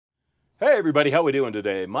Hey everybody, how we doing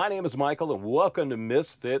today? My name is Michael and welcome to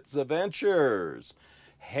Misfits Adventures.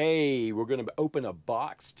 Hey, we're going to open a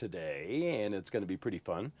box today and it's going to be pretty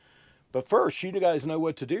fun. But first, you guys know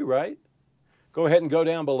what to do, right? Go ahead and go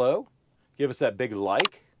down below. Give us that big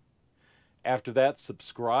like. After that,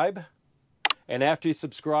 subscribe. And after you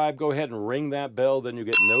subscribe, go ahead and ring that bell. Then you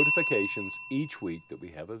get notifications each week that we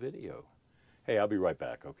have a video. Hey, I'll be right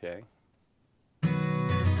back, okay?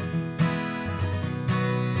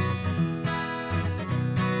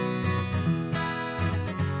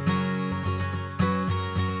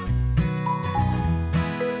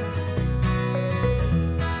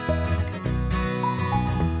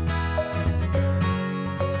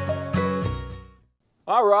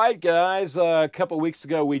 All right, guys, a couple weeks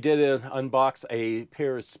ago we did unbox a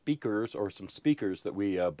pair of speakers, or some speakers that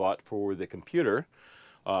we bought for the computer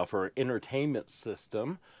for an entertainment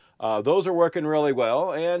system. Those are working really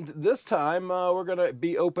well, and this time we're going to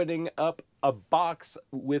be opening up a box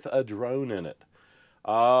with a drone in it.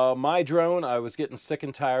 My drone, I was getting sick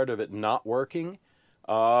and tired of it not working.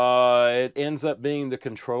 It ends up being the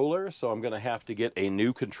controller, so I'm going to have to get a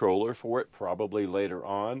new controller for it probably later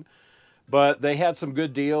on. But they had some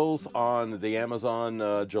good deals on the Amazon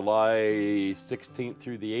July 16th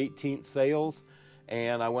through the 18th sales.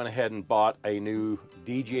 And I went ahead and bought a new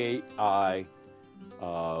DJI,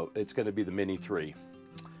 it's going to be the Mini 3.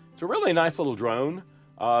 It's a really nice little drone.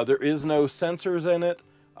 There is no sensors in it.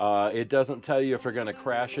 It doesn't tell you if you're going to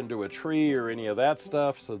crash into a tree or any of that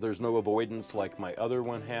stuff. So there's no avoidance like my other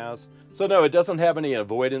one has. So no, it doesn't have any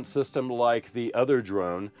avoidance system like the other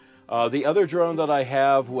drone. The other drone that I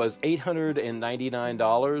have was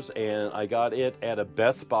 $899, and I got it at a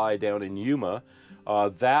Best Buy down in Yuma.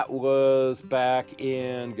 That was back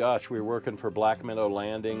in, gosh, we were working for Black Meadow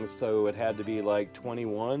Landing, so it had to be like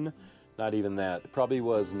 21, not even that. It probably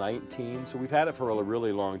was 19, so we've had it for a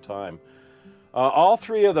really long time. All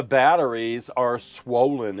three of the batteries are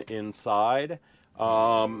swollen inside.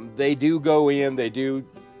 They do go in, they do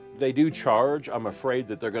charge. I'm afraid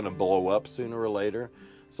that they're going to blow up sooner or later.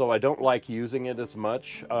 So I don't like using it as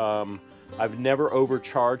much. I've never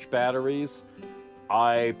overcharged batteries.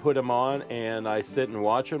 I put them on and I sit and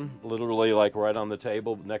watch them, literally like right on the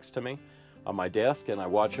table next to me on my desk, and I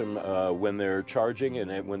watch them when they're charging,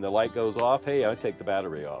 and when the light goes off, hey, I take the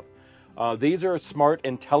battery off. These are smart,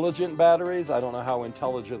 intelligent batteries. I don't know how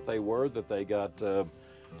intelligent they were, that they got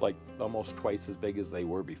like almost twice as big as they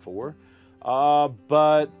were before. Yeah,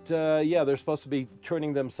 they're supposed to be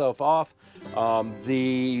turning themselves off.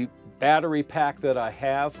 The battery pack that I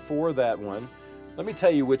have for that one, let me tell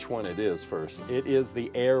you which one it is first. It is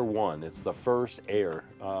the Air 1. It's the first Air.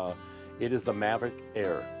 It is the Maverick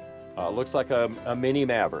Air. Looks like a mini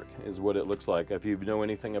Maverick is what it looks like. If you know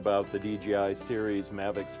anything about the DJI series,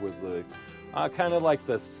 Mavics was the kind of like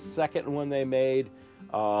the second one they made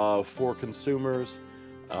for consumers.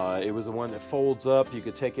 It was the one that folds up. You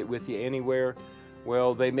could take it with you anywhere.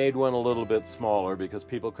 Well, they made one a little bit smaller because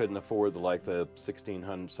people couldn't afford the $1,600,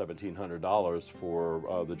 $1,700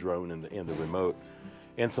 for the drone and the remote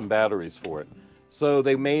and some batteries for it. So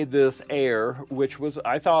they made this Air, which was,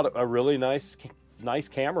 I thought, a really nice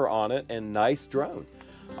camera on it and nice drone.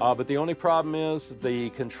 But the only problem is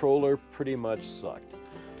the controller pretty much sucked.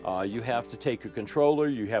 You have to take your controller,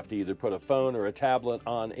 you have to either put a phone or a tablet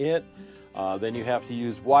on it. Then you have to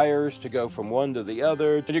use wires to go from one to the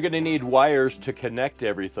other. And you're going to need wires to connect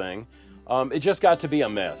everything. It just got to be a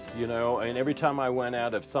mess, you know, and every time I went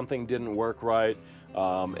out, if something didn't work right,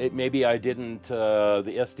 maybe I didn't, the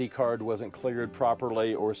SD card wasn't cleared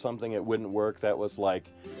properly or something, it wouldn't work. That was like,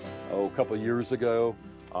 a couple years ago.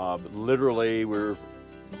 Literally,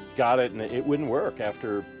 got it and it wouldn't work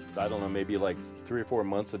after, I don't know, maybe like 3 or 4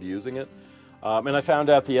 months of using it. And I found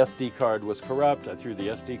out the SD card was corrupt. I threw the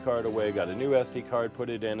SD card away, got a new SD card, put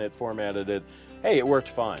it in it, formatted it. Hey, it worked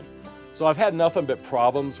fine. So I've had nothing but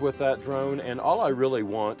problems with that drone, and all I really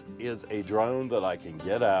want is a drone that I can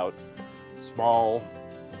get out, small,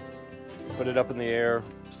 put it up in the air,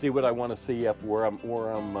 see what I want to see up where I'm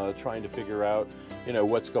trying to figure out, you know,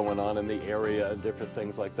 what's going on in the area and different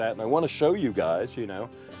things like that. And I want to show you guys, you know,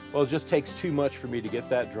 well, it just takes too much for me to get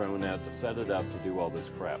that drone out, to set it up, to do all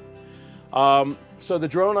this crap. So the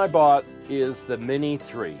drone I bought is the Mini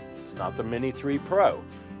 3. It's not the Mini 3 Pro.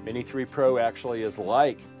 Mini 3 Pro actually is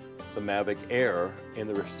like the Mavic Air in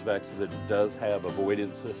the respects that it does have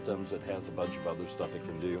avoidance systems. It has a bunch of other stuff it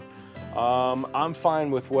can do. I'm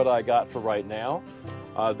fine with what I got for right now.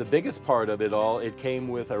 The biggest part of it all, it came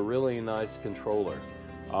with a really nice controller.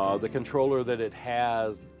 The controller that it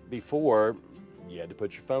has before, you had to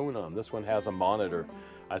put your phone on. This one has a monitor.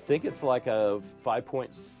 I think it's like a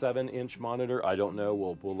 5.7-inch monitor. I don't know.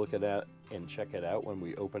 We'll look at that and check it out when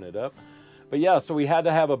we open it up. But yeah, so we had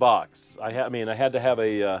to have a box. I had to have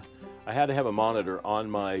a monitor on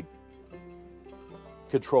my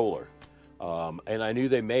controller, and I knew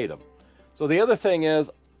they made them. So the other thing is,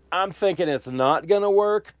 I'm thinking it's not going to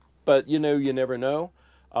work, but you know, you never know.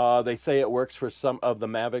 They say it works for some of the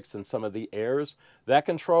Mavics and some of the Airs. That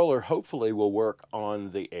controller hopefully will work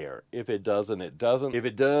on the Air. If it doesn't, it doesn't. If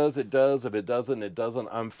it does, it does. If it doesn't, it doesn't.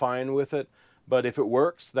 I'm fine with it. But if it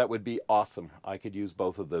works, that would be awesome. I could use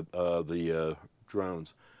both of the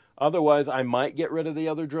drones. Otherwise, I might get rid of the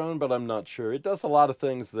other drone, but I'm not sure. It does a lot of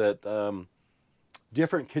things that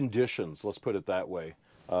different conditions, let's put it that way,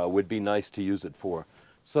 would be nice to use it for.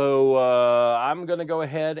 So I'm going to go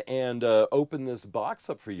ahead and open this box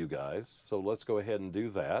up for you guys. So let's go ahead and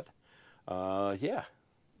do that. Yeah.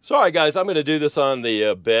 Sorry guys, I'm going to do this on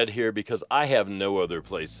the bed here because I have no other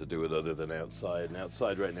place to do it other than outside. And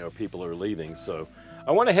outside right now people are leaving. So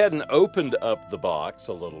I went ahead and opened up the box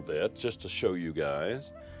a little bit just to show you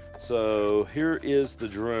guys. So here is the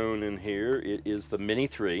drone in here. It is the Mini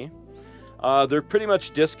 3. They're pretty much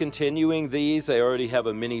discontinuing these. They already have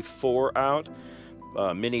a Mini 4 out.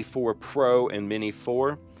 Mini 4 Pro and Mini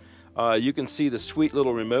 4. You can see the sweet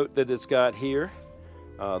little remote that it's got here.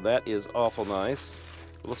 That is awful nice.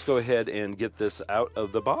 Let's go ahead and get this out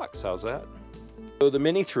of the box. How's that? So the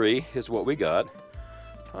Mini 3 is what we got.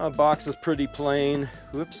 Box is pretty plain.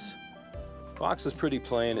 Whoops. Box is pretty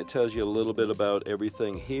plain. It tells you a little bit about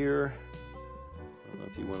everything here. I don't know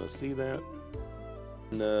if you want to see that.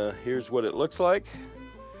 And here's what it looks like.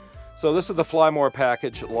 So this is the Fly More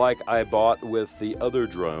package like I bought with the other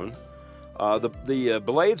drone. The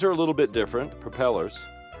blades are a little bit different, propellers.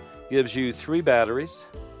 Gives you 3 batteries,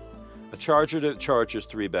 a charger that charges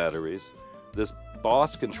 3 batteries. This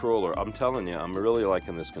Boss controller, I'm telling you, I'm really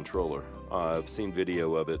liking this controller. I've seen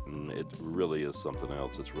video of it and it really is something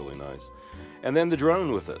else. It's really nice. And then the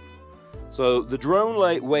drone with it. So the drone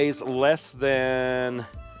weighs less than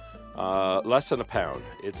a pound.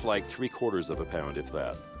 It's like 3/4 of a pound, if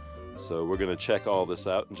that. So we're going to check all this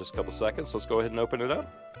out in just a couple seconds. Let's go ahead and open it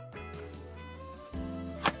up.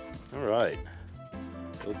 All right.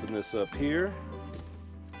 Open this up here.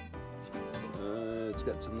 It's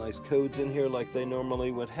got some nice codes in here like they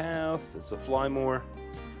normally would have. It's a Fly More.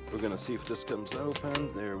 We're going to see if this comes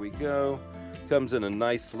open. There we go. Comes in a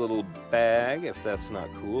nice little bag, if that's not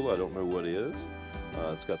cool. I don't know what is.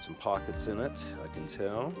 It's got some pockets in it, I can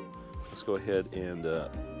tell. Let's go ahead and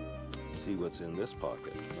see what's in this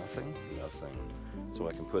pocket. Nothing? Nothing. So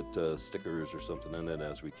I can put stickers or something in it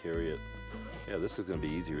as we carry it. Yeah, this is going to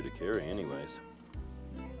be easier to carry anyways.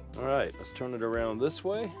 All right, let's turn it around this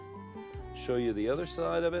way. Show you the other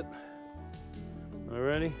side of it.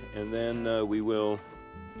 Alrighty, and then we will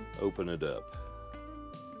open it up.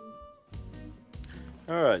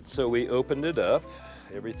 Alright, so we opened it up.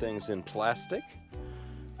 Everything's in plastic.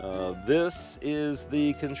 This is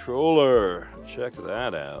the controller. Check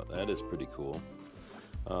that out. That is pretty cool.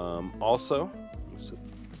 Also, let's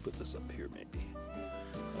put this up here maybe.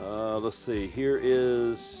 Let's see, here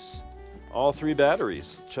is all 3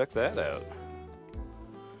 batteries. Check that out.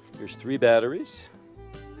 Here's 3 batteries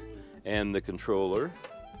and the controller.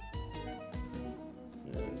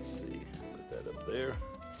 Let's see, put that up there.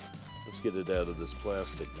 Let's get it out of this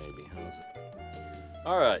plastic maybe. How's it?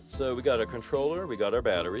 All right, so we got our controller, we got our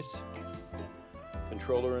batteries.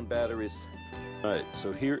 Controller and batteries. All right,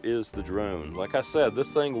 so here is the drone. Like I said,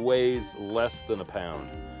 this thing weighs less than a pound.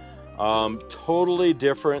 Totally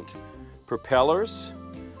different propellers.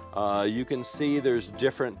 You can see there's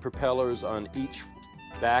different propellers on each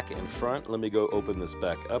back and front. Let me go open this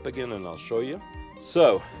back up again and I'll show you.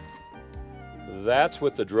 So that's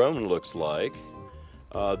what the drone looks like.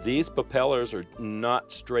 These propellers are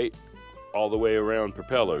not straight all the way around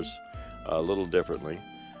propellers, a little differently.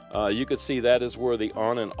 You can see that is where the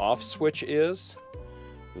on and off switch is.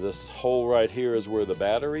 This hole right here is where the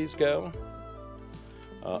batteries go.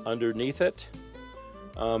 Underneath it,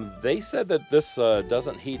 they said that this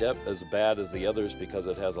doesn't heat up as bad as the others because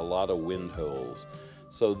it has a lot of wind holes.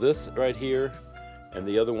 So this right here and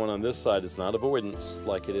the other one on this side is not avoidance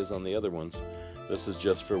like it is on the other ones. This is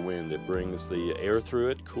just for wind. It brings the air through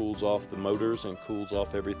it, cools off the motors and cools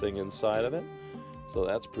off everything inside of it. So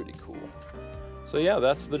that's pretty cool. So yeah,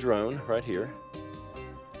 that's the drone right here.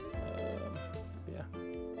 Yeah.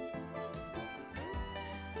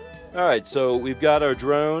 All right, so we've got our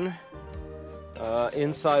drone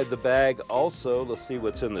inside the bag also. Let's see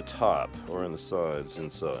what's in the top or in the sides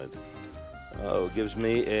inside. It gives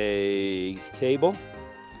me a cable.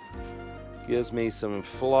 Gives me some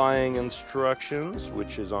flying instructions,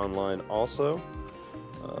 which is online also.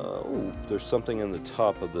 Oh, there's something in the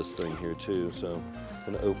top of this thing here too, so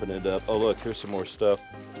I'm gonna open it up. Oh look, here's some more stuff.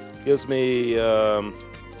 Gives me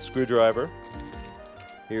screwdriver.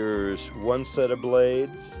 Here's one set of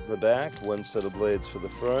blades in the back, one set of blades for the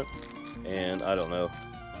front, and I don't know,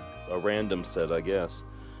 a random set, I guess.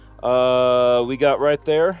 We got right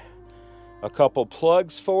there a couple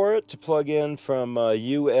plugs for it to plug in from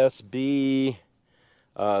USB-C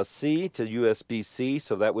to USB-C,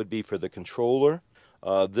 so that would be for the controller.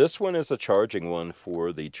 This one is a charging one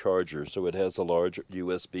for the charger, so it has a large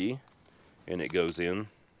USB and it goes in.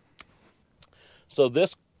 So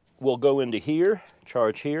this will go into here,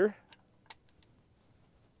 charge here.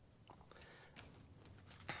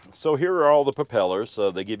 So here are all the propellers.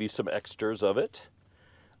 They give you some extras of it.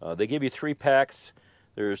 They give you 3 packs.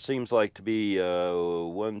 There seems like to be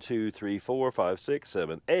 1, 2, 3, 4, 5, 6,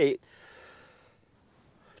 7, 8.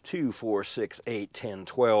 2, 4, 6, 8, 10,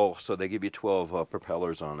 12. So they give you 12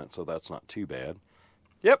 propellers on it, so that's not too bad.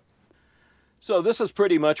 Yep. So this is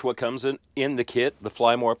pretty much what comes in the kit, the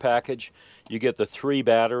Fly More package. You get the 3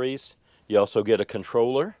 batteries. You also get a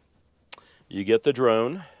controller. You get the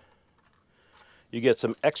drone. You get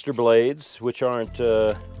some extra blades, which aren't,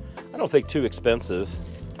 I don't think, too expensive.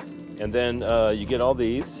 And then you get all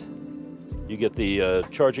these. You get the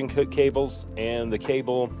charging cables and the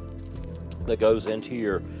cable that goes into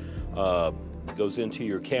your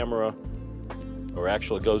camera, or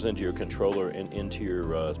actually goes into your controller and into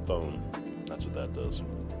your phone. That's what that does.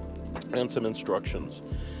 And some instructions.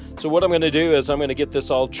 So what I'm going to do is I'm going to get this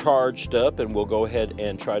all charged up, and we'll go ahead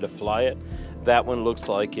and try to fly it. That one looks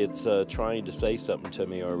like it's trying to say something to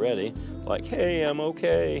me already, like, hey, I'm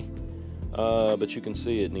okay. But you can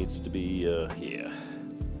see it needs to be, yeah.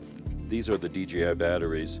 These are the DJI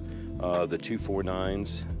batteries, the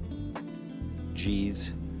 249s,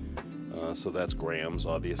 Gs, so that's grams,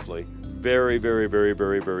 obviously. Very, very, very,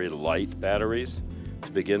 very, very light batteries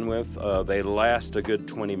to begin with. They last a good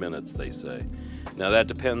 20 minutes, they say. Now that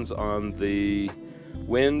depends on the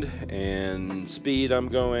wind and speed I'm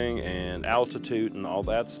going and altitude and all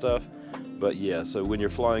that stuff. But yeah, so when you're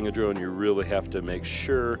flying a drone, you really have to make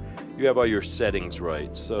sure you have all your settings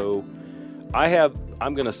right. So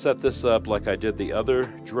I'm gonna set this up like I did the other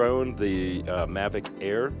drone, the Mavic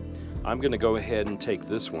Air. I'm gonna go ahead and take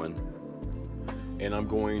this one, and I'm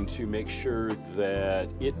going to make sure that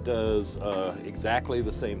it does exactly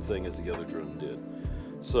the same thing as the other drone did.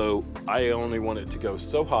 So I only want it to go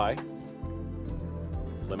so high,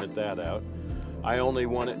 limit that out. I only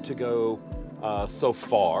want it to go so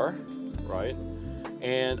far, right?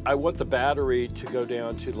 And I want the battery to go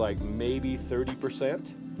down to like maybe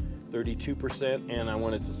 30%, 32%, and I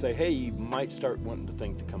want it to say, hey, you might start wanting to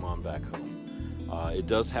think to come on back home. It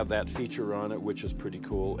does have that feature on it, which is pretty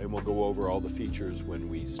cool, and we'll go over all the features when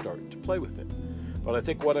we start to play with it. But I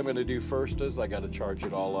think what I'm going to do first is I got to charge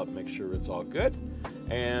it all up, make sure it's all good,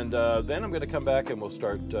 and then I'm going to come back and we'll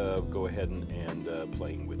start go ahead and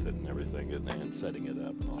playing with it and everything, and setting it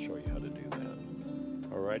up, and I'll show you how to do that.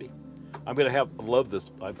 Alrighty. I'm going to love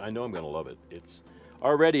this. I know I'm going to love it.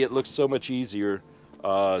 It looks so much easier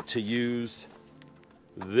to use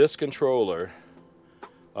this controller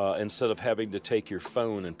instead of having to take your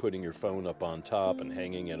phone and putting your phone up on top and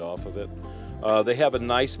hanging it off of it. They have a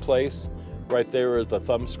nice place right there are the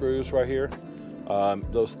thumb screws right here.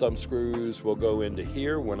 Those thumb screws will go into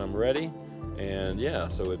here when I'm ready, and yeah,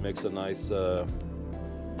 so it makes a nice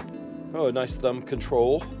nice thumb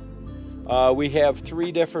control. We have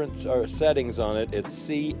 3 different settings on it. It's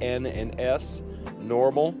C, N, and S.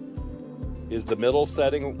 Normal is the middle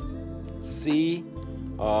setting. C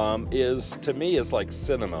to me is like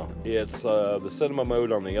cinema. It's the cinema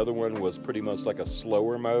mode on the other one was pretty much like a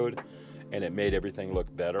slower mode, and it made everything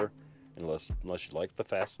look better, unless you like the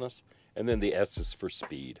fastness. And then the S is for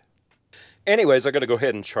speed. Anyways, I'm going to go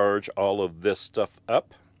ahead and charge all of this stuff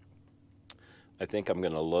up. I think I'm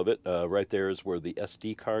going to love it. Right there is where the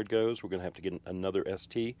SD card goes. We're going to have to get another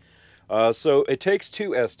ST. So it takes 2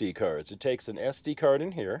 SD cards. It takes an SD card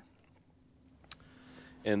in here,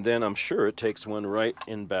 and then I'm sure it takes one right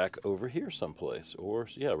in back over here someplace. Or,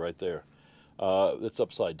 yeah, right there. It's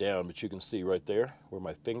upside down, but you can see right there where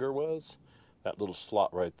my finger was. That little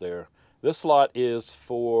slot right there. This slot is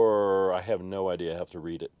for, I have no idea, I have to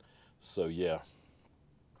read it. So yeah.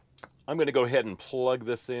 I'm going to go ahead and plug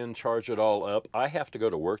this in, charge it all up. I have to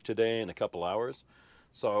go to work today in a couple hours,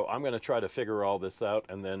 so I'm going to try to figure all this out,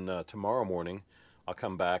 and then tomorrow morning I'll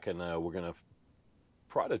come back and we're going to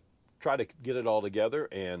try to get it all together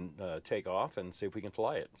and take off and see if we can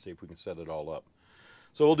fly it, see if we can set it all up.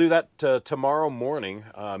 So we'll do that tomorrow morning.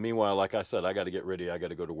 Meanwhile, like I said, I got to get ready. I got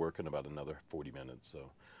to go to work in about another 40 minutes. So,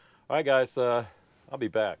 all right, guys, I'll be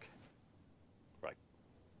back. Right,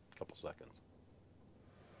 a couple seconds.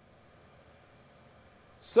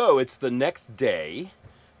 So it's the next day.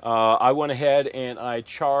 I went ahead and I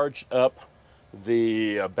charged up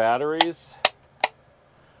the batteries.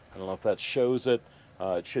 I don't know if that shows it.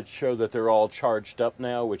 It should show that they're all charged up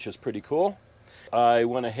now, which is pretty cool. I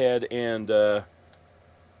went ahead and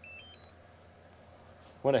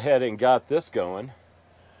got this going.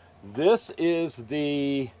 This is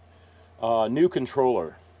the new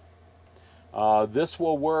controller. This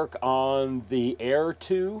will work on the Air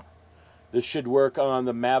 2. This should work on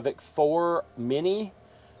the Mavic 4 Mini.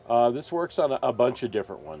 This works on a bunch of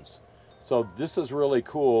different ones. So this is really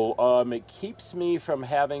cool. It keeps me from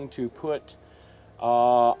having to put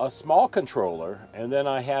a small controller, and then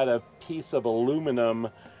I had a piece of aluminum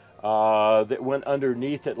that went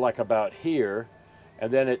underneath it, like about here,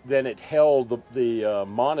 and then it held the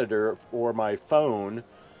monitor for my phone,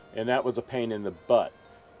 and that was a pain in the butt.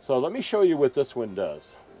 So let me show you what this one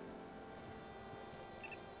does.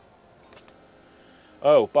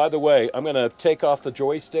 Oh, by the way, I'm going to take off the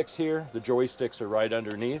joysticks here. The joysticks are right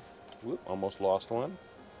underneath. Whoop, almost lost one.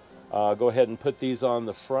 Go ahead and put these on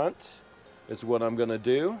the front. Is what I'm going to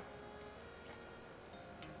do.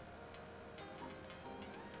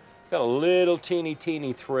 Got a little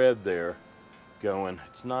teeny thread there going.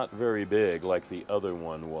 It's not very big like the other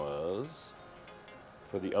one was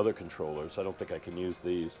for the other controllers. I don't think I can use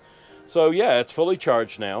these. So yeah, it's fully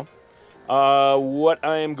charged now. What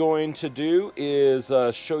I am going to do is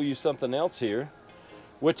show you something else here.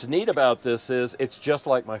 What's neat about this is it's just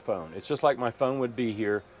like my phone. It's just like my phone would be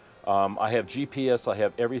here. I have GPS, I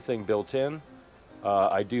have everything built in.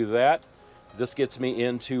 I do that. This gets me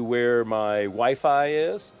into where my Wi-Fi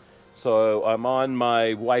is. So I'm on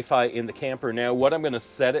my Wi-Fi in the camper now. What I'm going to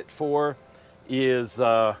set it for is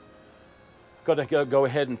going to go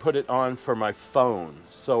ahead and put it on for my phone,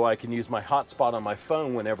 so I can use my hotspot on my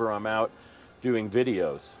phone whenever I'm out doing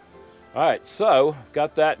videos. All right, so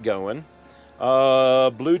got that going.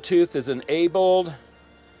 Bluetooth is enabled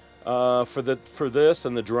for this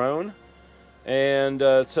and the drone, and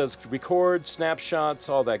it says record, snapshots,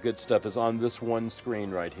 all that good stuff is on this one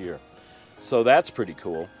screen right here. So that's pretty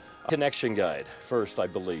cool. Connection guide first, I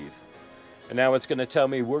believe, and now it's going to tell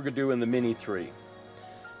me we're doing the Mini 3.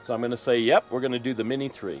 So I'm going to say, yep, we're going to do the Mini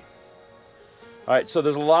 3. All right, so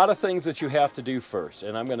there's a lot of things that you have to do first,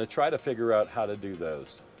 and I'm going to try to figure out how to do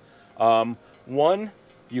those. One,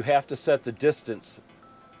 you have to set the distance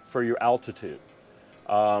for your altitude.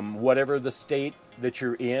 Whatever the state that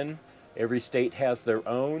you're in, every state has their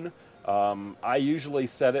own. I usually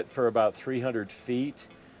set it for about 300 feet,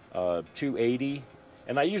 280,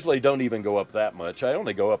 and I usually don't even go up that much. I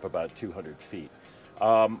only go up about 200 feet.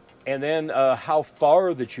 And then how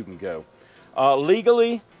far that you can go.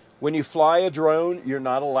 Legally, when you fly a drone, you're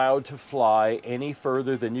not allowed to fly any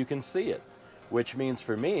further than you can see it, which means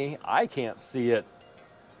for me, I can't see it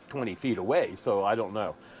 20 feet away, so I don't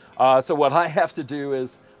know. So what I have to do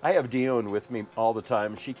is, I have Dione with me all the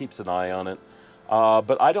time. She keeps an eye on it.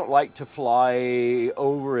 But I don't like to fly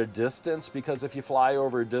over a distance, because if you fly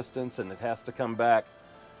over a distance and it has to come back,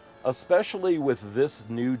 especially with this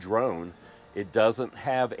new drone, it doesn't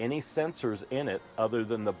have any sensors in it other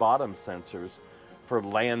than the bottom sensors for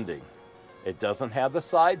landing. It doesn't have the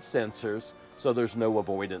side sensors, so there's no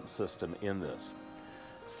avoidance system in this.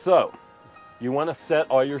 So you want to set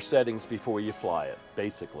all your settings before you fly it,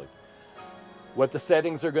 basically. What the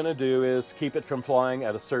settings are going to do is keep it from flying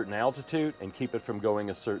at a certain altitude and keep it from going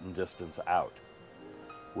a certain distance out,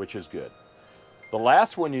 which is good. The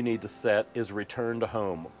last one you need to set is return to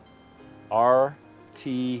home,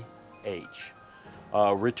 RTH.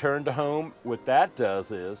 Return to home, what that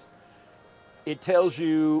does is it tells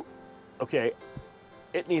you, okay,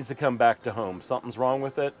 it needs to come back to home. Something's wrong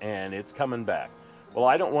with it and it's coming back. Well,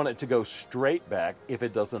 I don't want it to go straight back if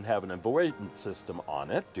it doesn't have an avoidance system on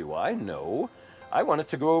it, do I? No. I want it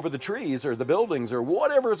to go over the trees or the buildings or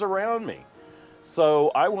whatever's around me. So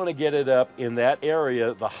I want to get it up in that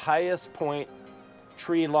area, the highest point,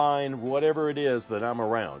 tree line, whatever it is that I'm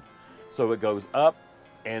around. So it goes up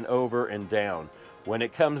and over and down. When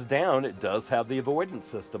it comes down, it does have the avoidance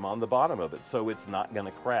system on the bottom of it, so it's not going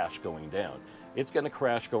to crash going down. It's going to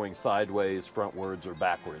crash going sideways, frontwards, or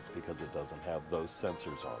backwards because it doesn't have those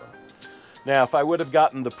sensors on it. Now, if I would have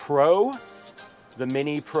gotten the Pro, the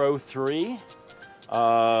Mini Pro 3,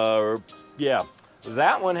 yeah,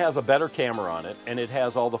 that one has a better camera on it, and it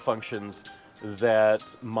has all the functions that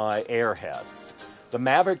my Air had. The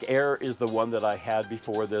Maverick Air is the one that I had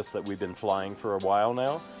before this that we've been flying for a while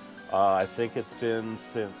now. I think it's been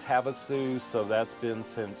since Havasu, so that's been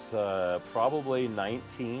since probably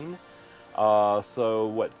 19. So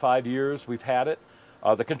what, 5 years we've had it.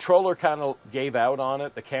 The controller kind of gave out on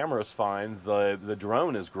it. The camera's fine. The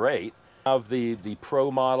drone is great. I have the Pro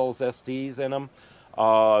models SDs in them.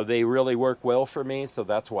 They really work well for me, so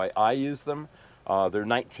that's why I use them. They're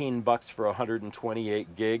 19 bucks for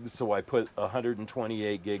 128 gigs, so I put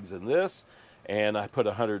 128 gigs in this, and I put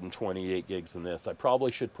 128 gigs in this. I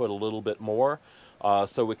probably should put a little bit more,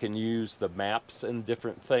 so we can use the maps and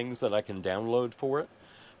different things that I can download for it.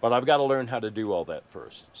 But I've got to learn how to do all that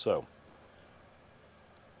first. So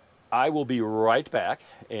I will be right back,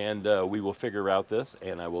 and we will figure out this,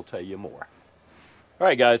 and I will tell you more. All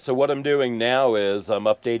right, guys, so what I'm doing now is I'm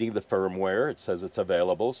updating the firmware. It says it's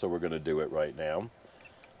available, so we're going to do it right now.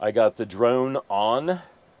 I got the drone on.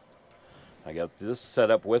 I got this set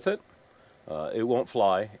up with it. It won't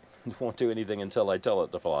fly. It won't do anything until I tell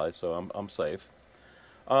it to fly, so I'm safe.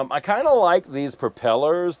 I kind of like these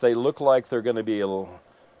propellers. They look like they're going to be a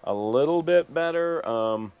little bit better.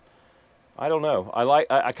 I don't know.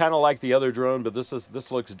 I kind of like the other drone, but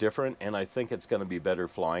this looks different, and I think it's going to be better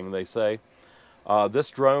flying, they say. This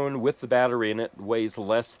drone with the battery in it weighs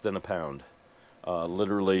less than a pound.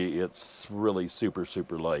 Literally, it's really super,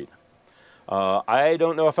 super light. I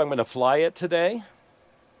don't know if I'm going to fly it today,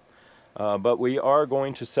 but we are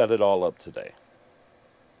going to set it all up today.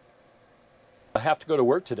 I have to go to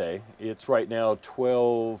work today. It's right now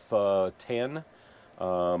 12:10.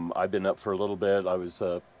 I've been up for a little bit. I was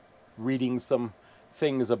reading some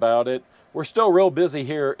things about it. We're still real busy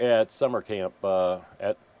here at summer camp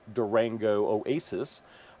at Durango Oasis.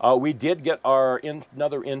 We did get our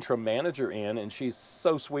another interim manager in, and she's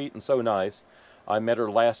so sweet and so nice. I met her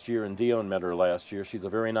last year, and Dione met her last year. She's a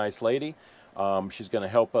very nice lady. She's going to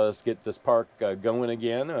help us get this park going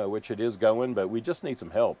again, which it is going, but we just need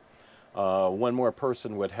some help. One more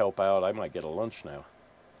person would help out. I might get a lunch now.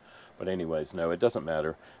 But anyways, no, it doesn't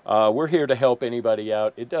matter. We're here to help anybody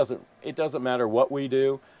out. It doesn't matter what we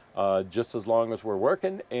do. Just as long as we're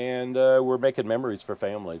working and we're making memories for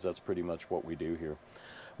families. That's pretty much what we do here.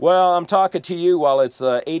 Well, I'm talking to you while it's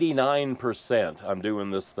 89%. I'm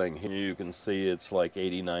doing this thing here. You can see it's like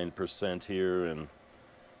 89% here, and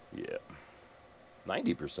yeah,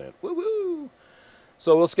 90%. Woo-woo!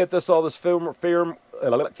 So let's get all this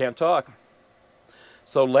can't talk.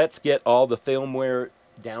 So let's get all the firmware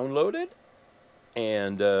downloaded,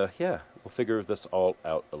 and yeah, we'll figure this all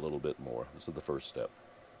out a little bit more. This is the first step.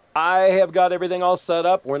 I have got everything all set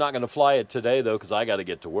up. We're not going to fly it today, though, because I got to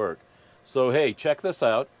get to work. So, hey, check this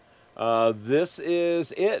out. This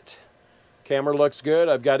is it. Camera looks good.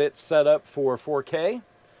 I've got it set up for 4K.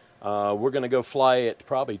 We're going to go fly it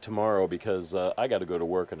probably tomorrow because I got to go to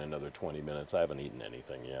work in another 20 minutes. I haven't eaten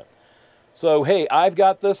anything yet. So, hey, I've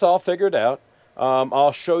got this all figured out.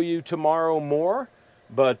 I'll show you tomorrow more.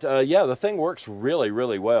 But, yeah, the thing works really,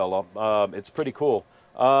 really well. It's pretty cool.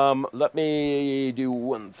 Let me do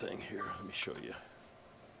one thing here. Let me show you.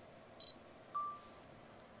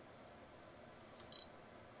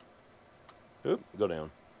 Oop, go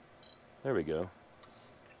down. There we go.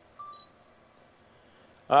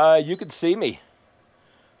 You could see me.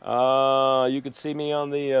 You could see me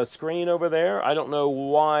on the screen over there. I don't know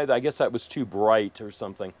why. I guess that was too bright or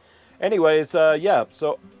something. Anyways, yeah,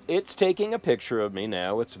 so it's taking a picture of me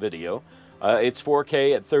now. It's video. It's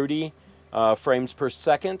 4K at 30 frames per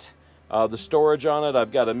second. The storage on it,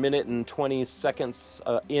 I've got 1 minute and 20 seconds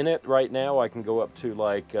in it right now. I can go up to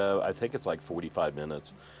like, I think it's like 45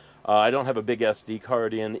 minutes. I don't have a big SD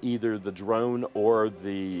card in either the drone or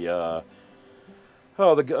the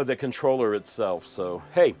controller itself. So,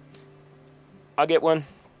 hey, I'll get one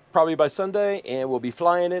probably by Sunday, and we'll be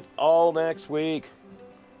flying it all next week.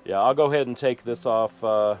 Yeah, I'll go ahead and take this off.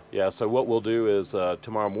 Yeah, so what we'll do is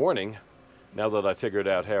tomorrow morning, now that I figured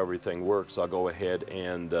out how everything works, I'll go ahead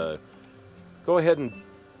and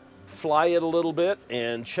fly it a little bit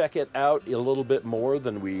and check it out a little bit more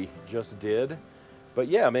than we just did. But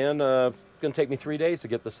yeah, man, it's going to take me 3 days to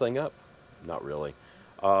get this thing up. Not really.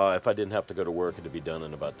 If I didn't have to go to work, it'd be done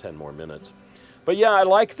in about 10 more minutes. But yeah, I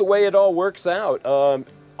like the way it all works out.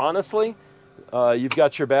 Honestly, you've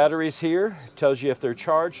got your batteries here. It tells you if they're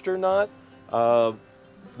charged or not.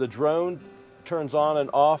 The drone turns on and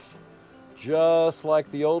off just like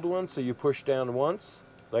the old one. So you push down once,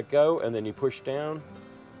 let go, and then you push down,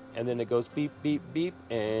 and then it goes beep, beep, beep,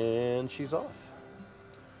 and she's off.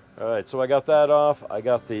 All right, so I got that off. I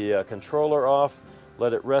got the controller off.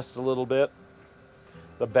 Let it rest a little bit.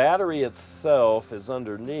 The battery itself is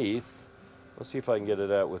underneath. Let's see if I can get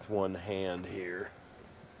it out with one hand here.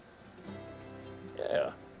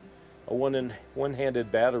 Yeah, a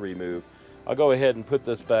one-handed battery move. I'll go ahead and put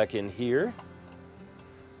this back in here.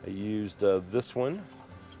 I used this one.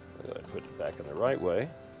 I put it back in the right way.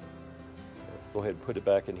 Go ahead and put it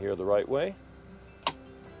back in here the right way.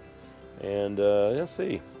 And let's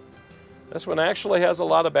see. This one actually has a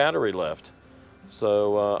lot of battery left.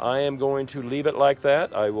 So I am going to leave it like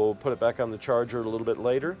that. I will put it back on the charger a little bit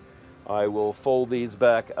later. I will fold these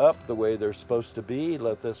back up the way they're supposed to be,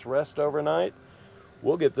 let this rest overnight.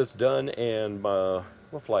 We'll get this done and we'll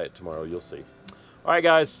fly it tomorrow, you'll see. All right,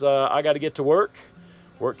 guys, I got to get to work.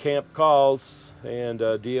 Work camp calls, and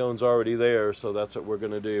Dion's already there, so that's what we're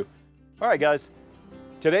going to do. All right, guys,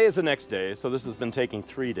 today is the next day, so this has been taking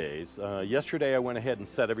 3 days. Yesterday, I went ahead and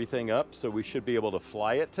set everything up, so we should be able to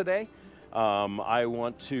fly it today. I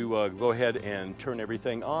want to go ahead and turn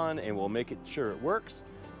everything on, and we'll make sure it works,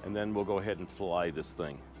 and then we'll go ahead and fly this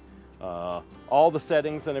thing. All the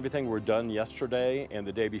settings and everything were done yesterday, and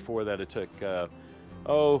the day before that, it took,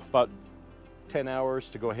 about 10 hours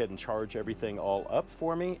to go ahead and charge everything all up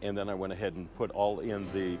for me, and then I went ahead and put all in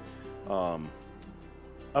the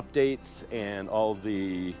updates and all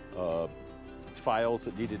the files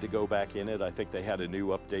that needed to go back in it. I think they had a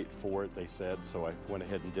new update for it, they said, so I went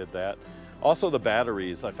ahead and did that. Also the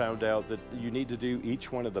batteries, I found out that you need to do each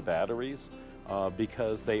one of the batteries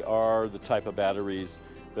because they are the type of batteries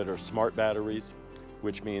that are smart batteries,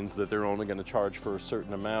 which means that they're only going to charge for a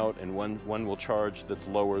certain amount, and one will charge that's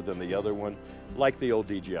lower than the other one, like the old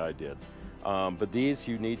DJI did. But these,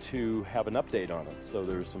 you need to have an update on them, so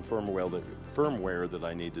there's some firmware that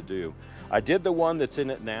I need to do. I did the one that's in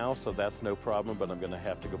it now, so that's no problem, but I'm going to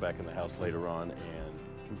have to go back in the house later on and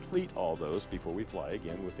complete all those before we fly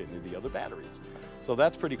again with any of the other batteries. So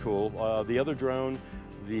that's pretty cool. The other drone,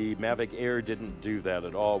 the Mavic Air, didn't do that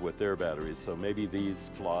at all with their batteries, so maybe these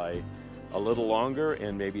fly a little longer,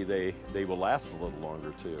 and maybe they will last a little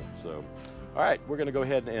longer too. So, all right, we're gonna go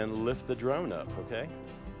ahead and lift the drone up, okay?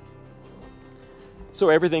 So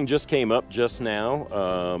everything just came up just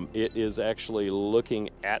now. It is actually looking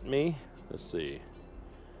at me. Let's see,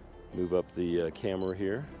 move up the camera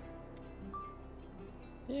here.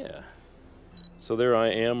 Yeah, so there I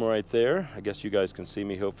am right there. I guess you guys can see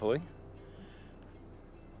me, hopefully.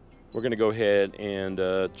 We're gonna go ahead and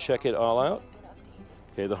check it all out.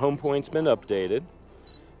 Okay, the home point's been updated.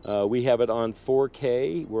 We have it on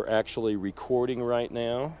 4K. We're actually recording right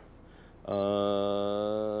now. I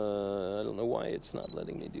don't know why it's not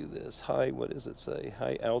letting me do this. High, what does it say?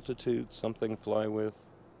 High altitude, something fly with.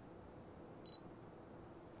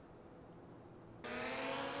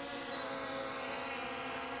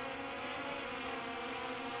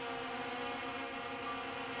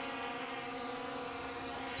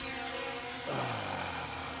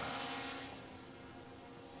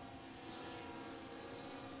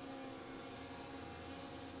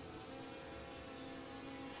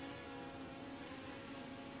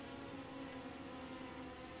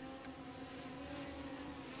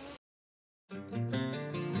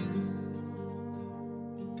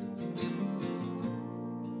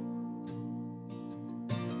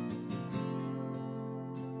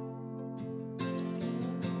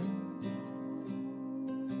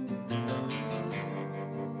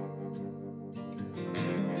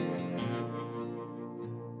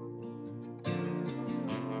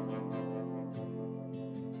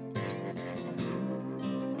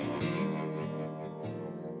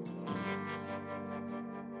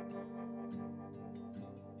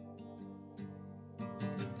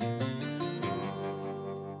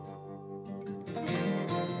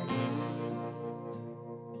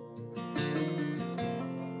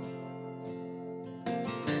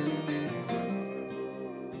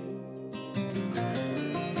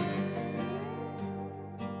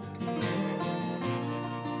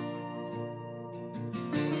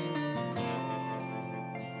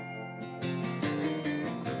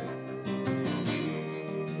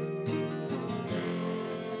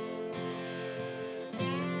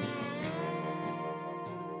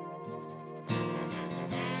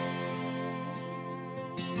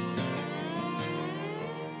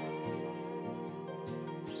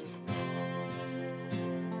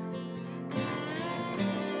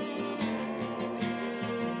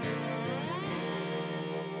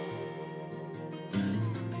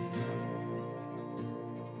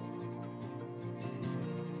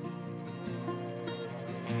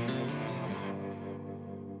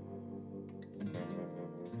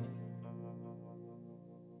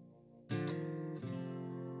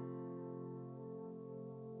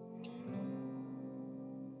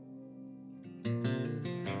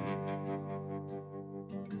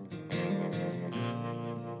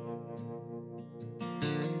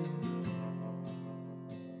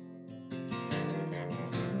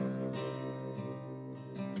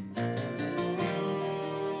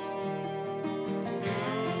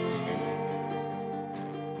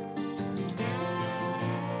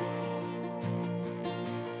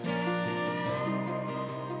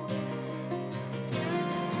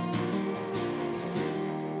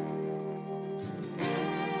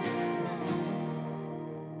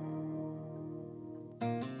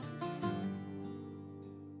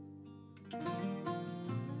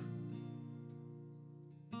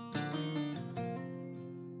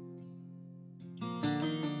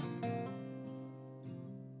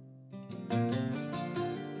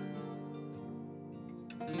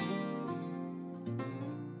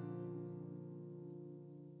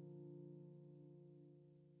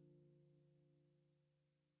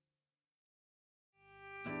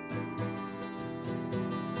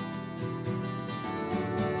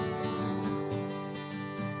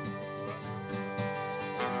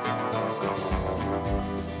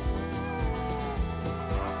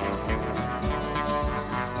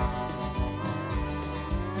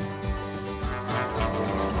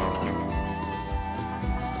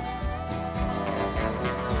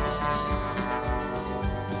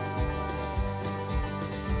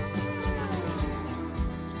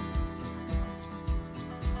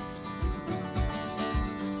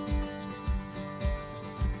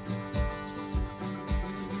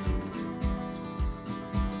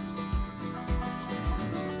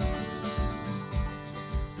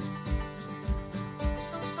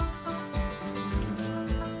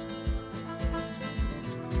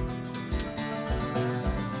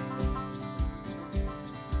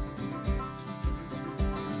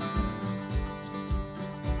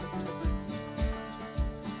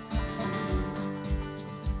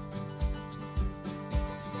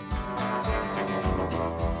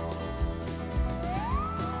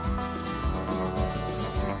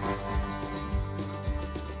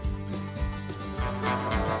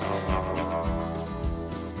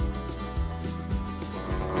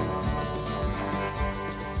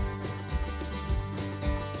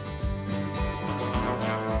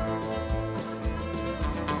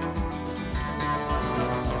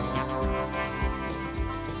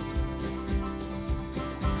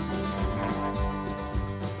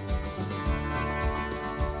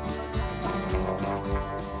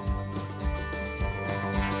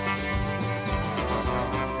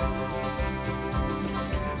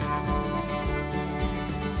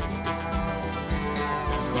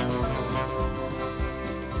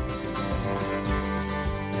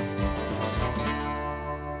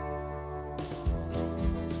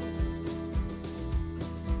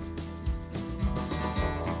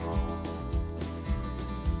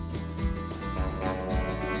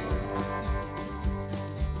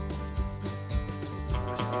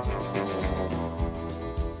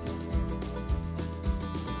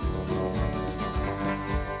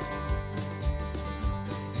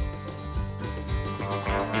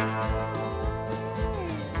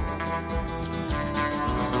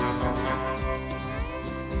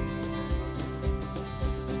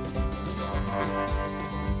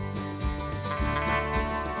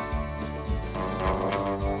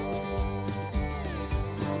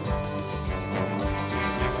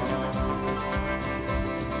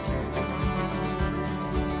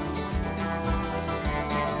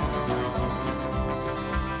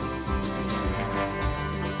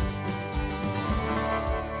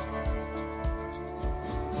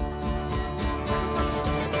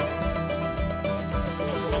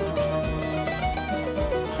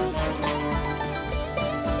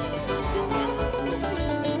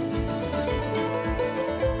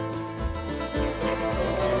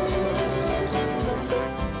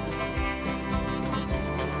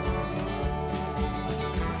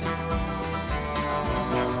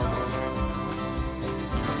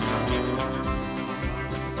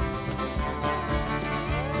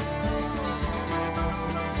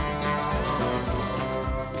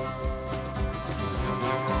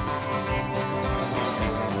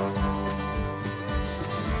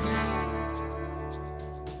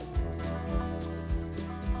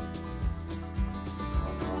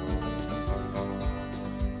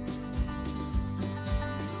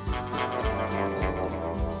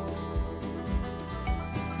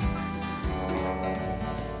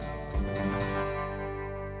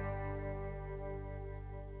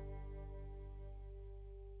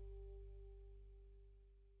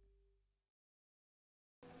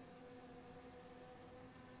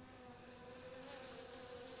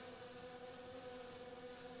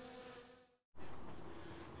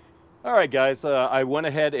 All right, guys, I went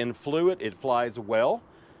ahead and flew it. It flies well.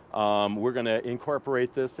 We're going to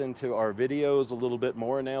incorporate this into our videos a little bit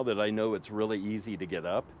more now that I know it's really easy to get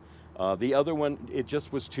up. The other one, it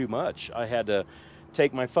just was too much. I had to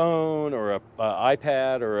take my phone or a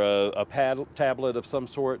iPad or a tablet of some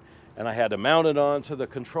sort, and I had to mount it onto the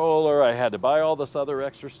controller. I had to buy all this other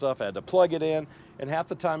extra stuff. I had to plug it in, and half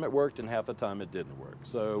the time it worked and half the time it didn't work.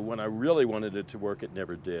 So when I really wanted it to work, it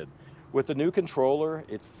never did. With the new controller,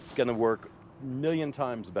 it's going to work a million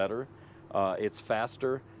times better. It's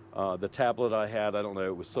faster. The tablet I had, I don't know,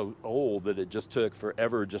 it was so old that it just took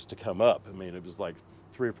forever just to come up. I mean, it was like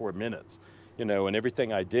 3 or 4 minutes, you know, and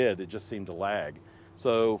everything I did, it just seemed to lag.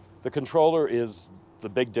 So the controller is the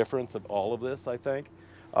big difference of all of this, I think.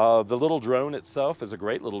 The little drone itself is a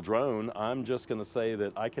great little drone. I'm just going to say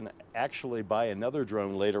that I can actually buy another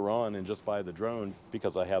drone later on and just buy the drone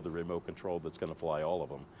because I have the remote control that's going to fly all of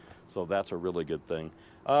them. So that's a really good thing.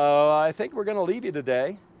 I think we're going to leave you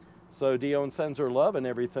today. So Dione sends her love and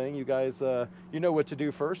everything. You guys, you know what to do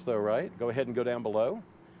first though, right? Go ahead and go down below.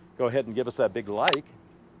 Go ahead and give us that big like.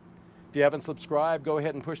 If you haven't subscribed, go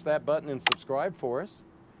ahead and push that button and subscribe for us.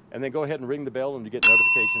 And then go ahead and ring the bell and you get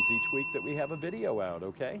notifications each week that we have a video out,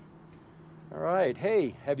 okay? All right,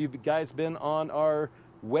 hey, have you guys been on our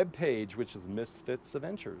webpage, which is FITZ'S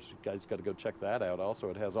Adventures? You guys got to go check that out. Also,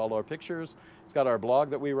 it has all our pictures. It's got our blog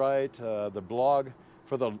that we write. The blog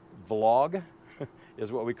for the vlog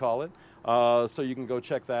is what we call it. So you can go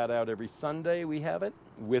check that out every Sunday. We have it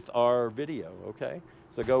with our video, okay?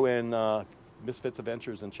 So go in FITZ'S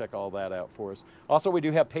Adventures and check all that out for us. Also, we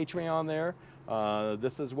do have Patreon there.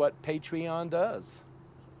 This is what Patreon does.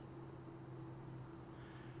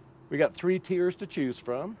 We got 3 tiers to choose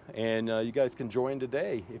from, and you guys can join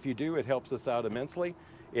today. If you do, it helps us out immensely.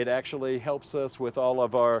 It actually helps us with all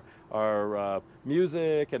of our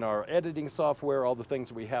music and our editing software, all the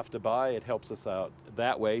things we have to buy. It helps us out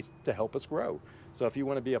that way to help us grow. So if you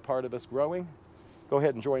want to be a part of us growing, go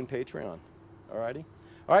ahead and join Patreon. All righty?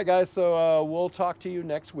 All right, guys, so we'll talk to you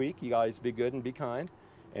next week. You guys be good and be kind,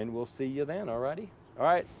 and we'll see you then, all righty? All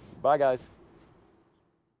right, bye, guys.